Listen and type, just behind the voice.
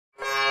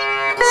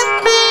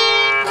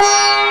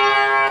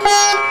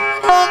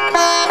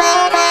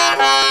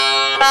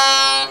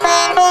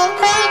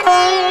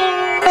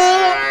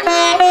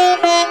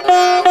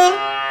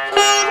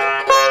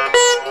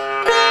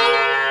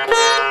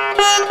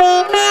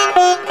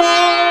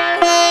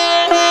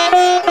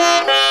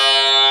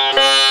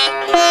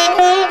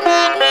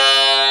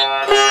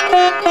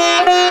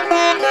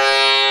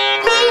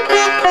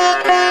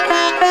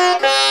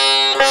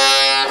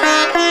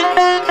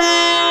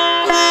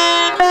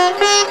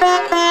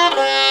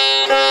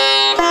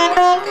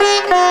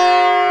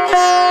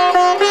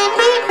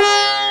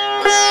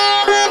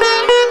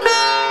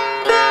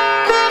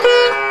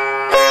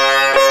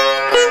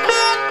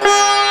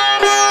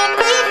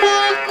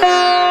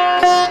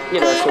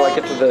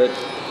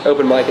the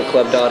open mic at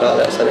Club Dada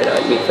that Sunday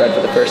night, meet Fred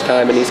for the first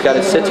time, and he's got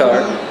his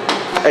sitar,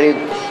 and he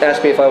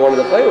asked me if I wanted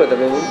to play with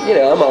him, and you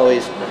know, I'm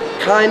always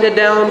kind of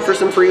down for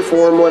some free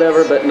form,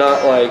 whatever, but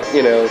not like,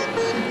 you know,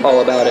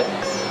 all about it.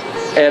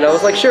 And I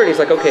was like, sure, and he's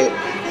like, okay,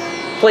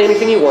 play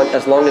anything you want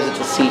as long as it's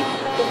a C.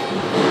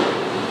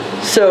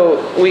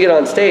 So we get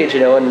on stage, you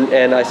know,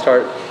 and I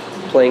start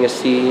playing a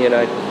C, and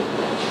I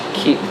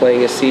keep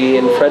playing a C,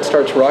 and Fred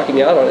starts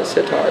rocking out on his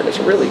sitar, and it's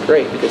really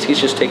great because he's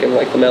just taking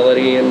like the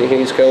melody and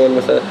he's going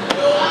with a,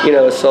 you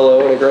know, a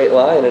solo and a great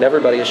line, and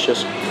everybody is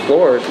just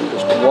floored and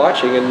just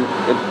watching,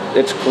 and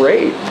it's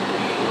great.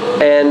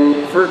 And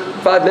for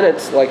 5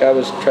 minutes, like, I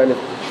was trying to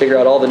figure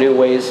out all the new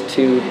ways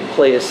to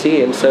play a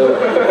C, and so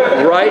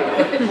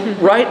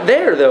right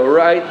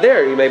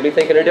there, you made me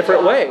think in a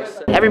different way.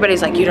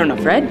 Everybody's like, you don't know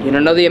Fred? You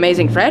don't know the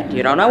amazing Fred?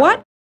 You don't know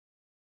what?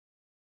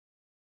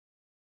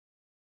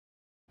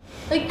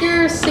 Like,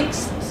 you're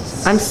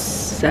 6... I'm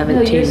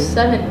 17. No, you're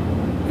 7.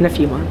 In a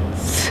few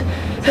months.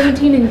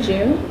 17 in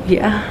June?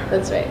 Yeah.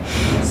 That's right.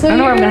 So I don't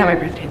know where I'm gonna have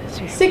my birthday this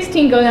year.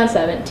 16 going on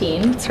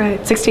 17. That's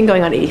right. 16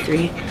 going on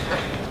 83.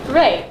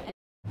 Right.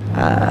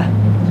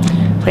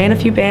 Play in a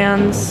few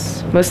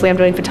bands. Mostly I'm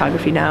doing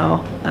photography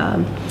now.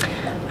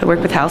 I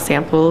work with Hal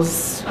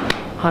Samples.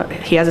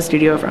 He has a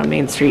studio over on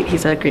Main Street.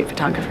 He's a great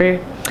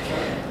photographer.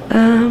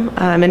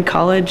 I'm in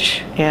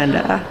college, and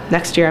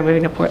next year I'm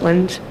moving to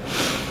Portland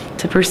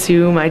to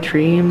pursue my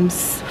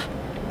dreams.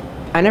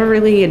 I never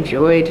really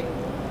enjoyed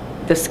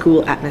the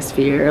school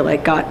atmosphere,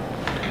 like got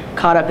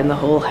caught up in the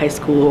whole high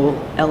school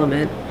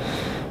element.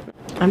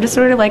 I'm just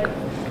sort of like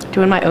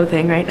doing my own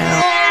thing right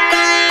now.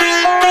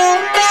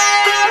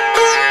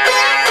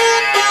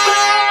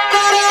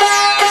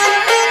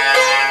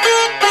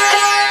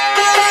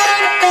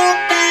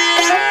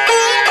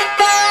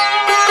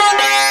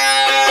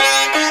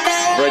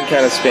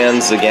 Kind of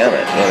spans the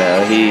gamut, you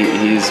know.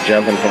 He's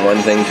jumping from one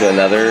thing to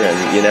another,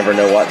 and you never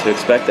know what to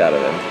expect out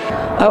of him.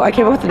 Oh, I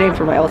came up with the name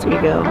for my alter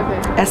ego.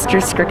 Okay. Esther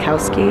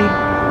Skrzykowski.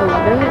 I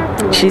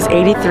love it. She's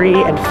 83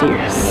 and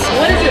fierce.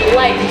 What is it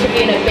like to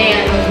be in a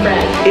band with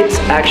Fred? It's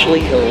actually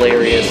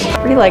hilarious.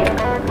 Pretty like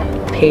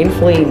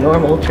painfully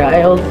normal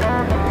child.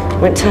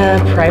 Went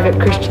to private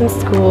Christian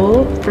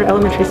school for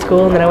elementary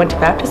school, and then I went to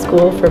Baptist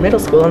school for middle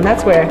school, and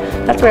that's where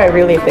I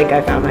really think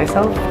I found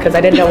myself, because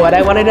I didn't know what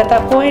I wanted at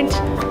that point.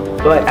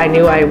 But I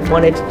knew I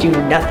wanted to do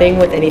nothing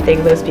with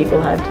anything those people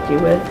had to do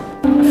with.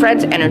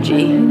 Fred's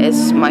energy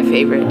is my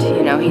favorite.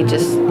 You know, he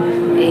just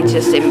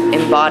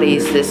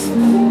embodies this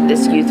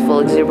youthful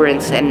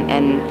exuberance,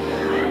 and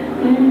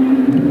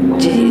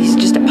he's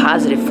just a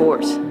positive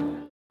force.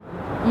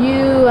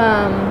 You're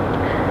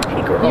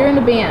in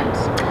a band.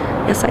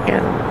 Yes, I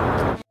am.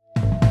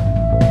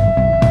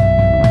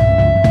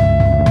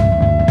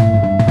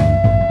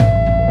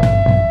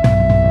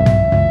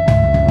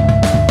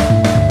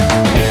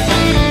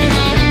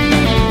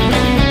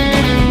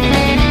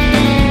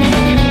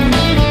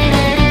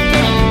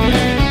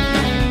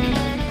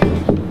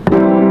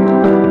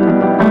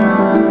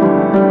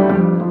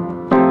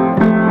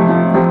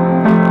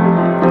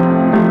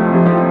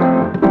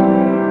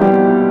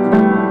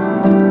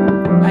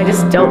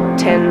 Don't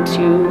tend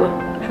to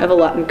have a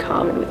lot in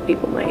common with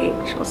people my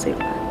age, I'll say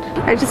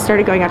that. I just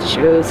started going out to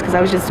shows because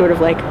I was just sort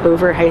of like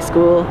over high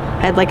school.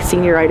 I had like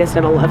senioritis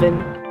at 11.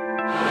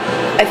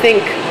 I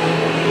think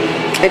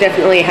I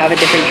definitely have a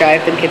different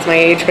drive than kids my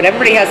age, but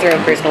everybody has their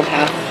own personal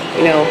path,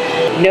 you know.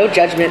 No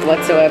judgment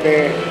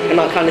whatsoever. I'm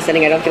not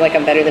condescending. I don't feel like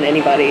I'm better than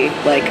anybody.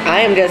 Like, I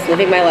am just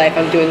living my life.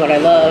 I'm doing what I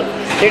love.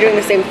 They're doing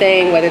the same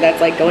thing, whether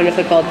that's like going to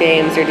football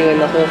games or doing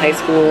the whole high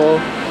school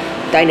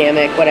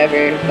dynamic,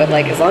 whatever, but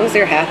like as long as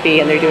they're happy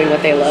and they're doing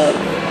what they love,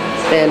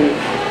 then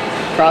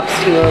props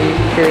to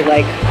them for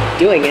like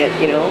doing it,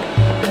 you know.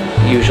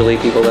 Usually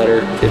people that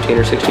are 15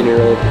 or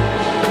 16-year-old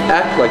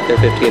act like they're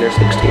 15 or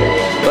 16,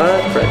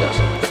 but Fred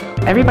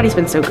doesn't. Everybody's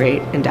been so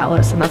great in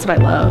Dallas, and that's what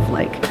I love,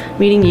 like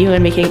meeting you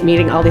and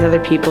meeting all these other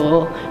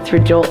people through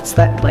jolts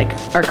that like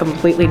are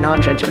completely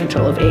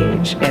non-judgmental of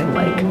age and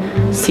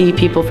like see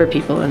people for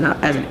people and not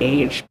as an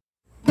age.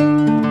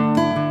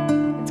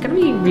 It's gonna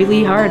be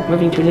really hard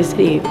moving to a new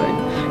city, but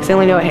because I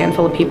only know a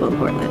handful of people in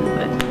Portland,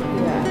 but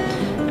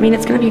I mean,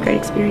 it's gonna be a great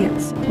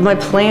experience. My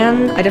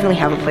plan, I definitely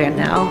have a plan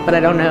now, but I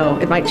don't know,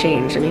 it might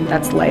change. I mean,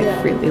 that's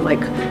life really, like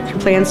your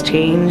plans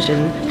change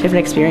and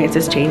different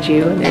experiences change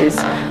you, and there's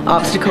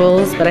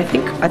obstacles, but I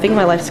think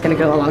my life's gonna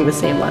go along the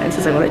same lines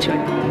as I want it to.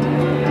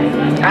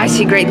 I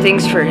see great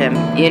things for him,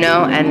 you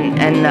know,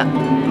 and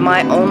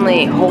my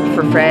only hope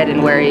for Fred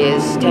and where he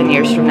is 10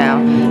 years from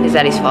now is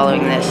that he's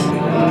following this.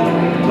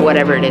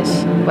 Whatever it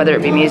is, whether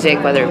it be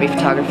music, whether it be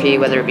photography,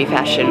 whether it be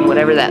fashion,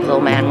 whatever that little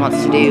man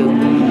wants to do,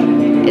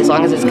 as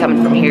long as it's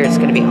coming from here, it's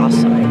going to be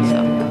awesome. So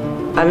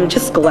I'm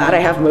just glad I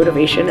have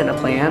motivation and a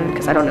plan,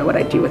 because I don't know what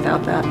I'd do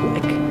without that.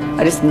 Like,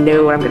 I just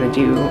know what I'm going to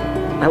do.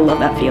 I love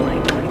that feeling.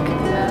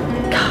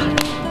 Like, God,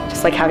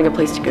 just like having a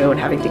place to go and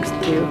having things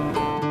to do.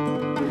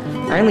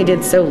 I only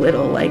did so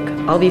little. Like,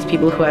 all these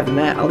people who I've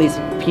met, all these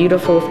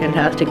beautiful,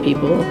 fantastic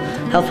people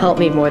have helped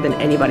me more than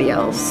anybody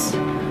else,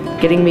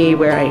 getting me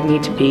where I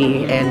need to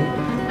be,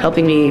 and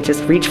helping me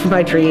just reach for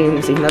my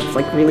dreams, even though it's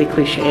like really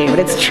cliche, but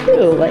it's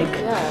true. Like,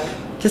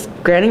 just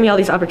granting me all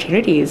these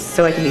opportunities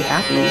so I can be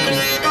happy.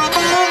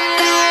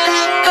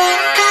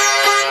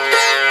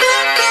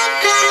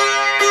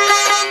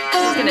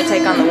 He's gonna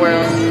take on the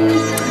world.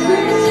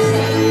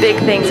 Big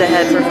things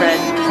ahead for Fred.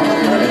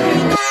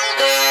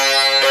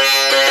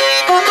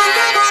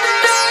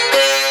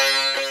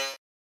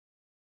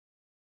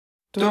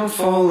 Don't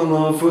fall in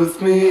love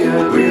with me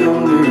yet. We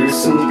only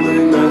recently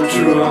met.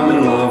 True, I'm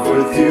in love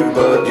with you,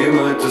 but you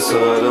might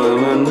decide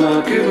I'm a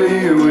nut. Give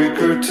me a week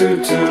or two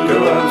to go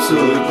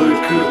absolutely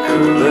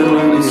cuckoo. Then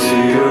when you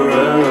see your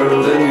error,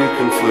 then you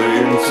can flee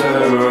in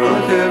terror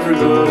like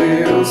everybody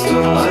else does.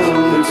 I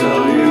only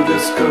tell you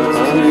this cause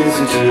I'm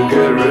easy to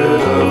get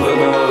rid of, but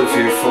not if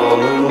you fall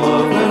in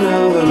love. But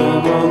now that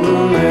I'm on the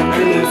make,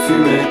 and if you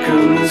make a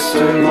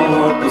mistake, my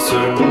heart will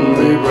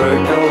certainly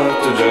break. I'll have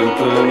to jump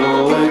in a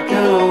lake,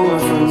 and all my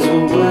friends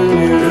will blame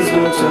you. There's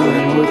no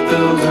telling what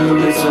they'll do.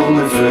 It's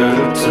only fair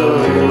to tell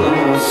you I'm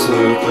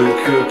absolutely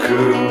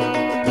cuckoo.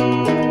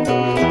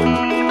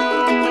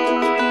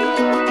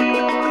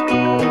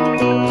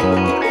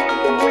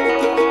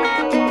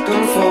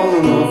 Don't fall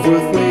in love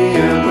with me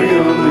yet. We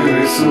only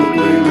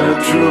recently met.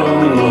 True,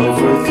 I'm in love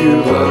with you,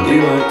 but you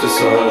might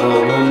decide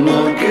I'm a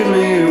nut. Give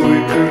me a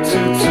week or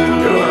two to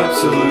go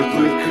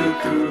absolutely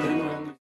cuckoo.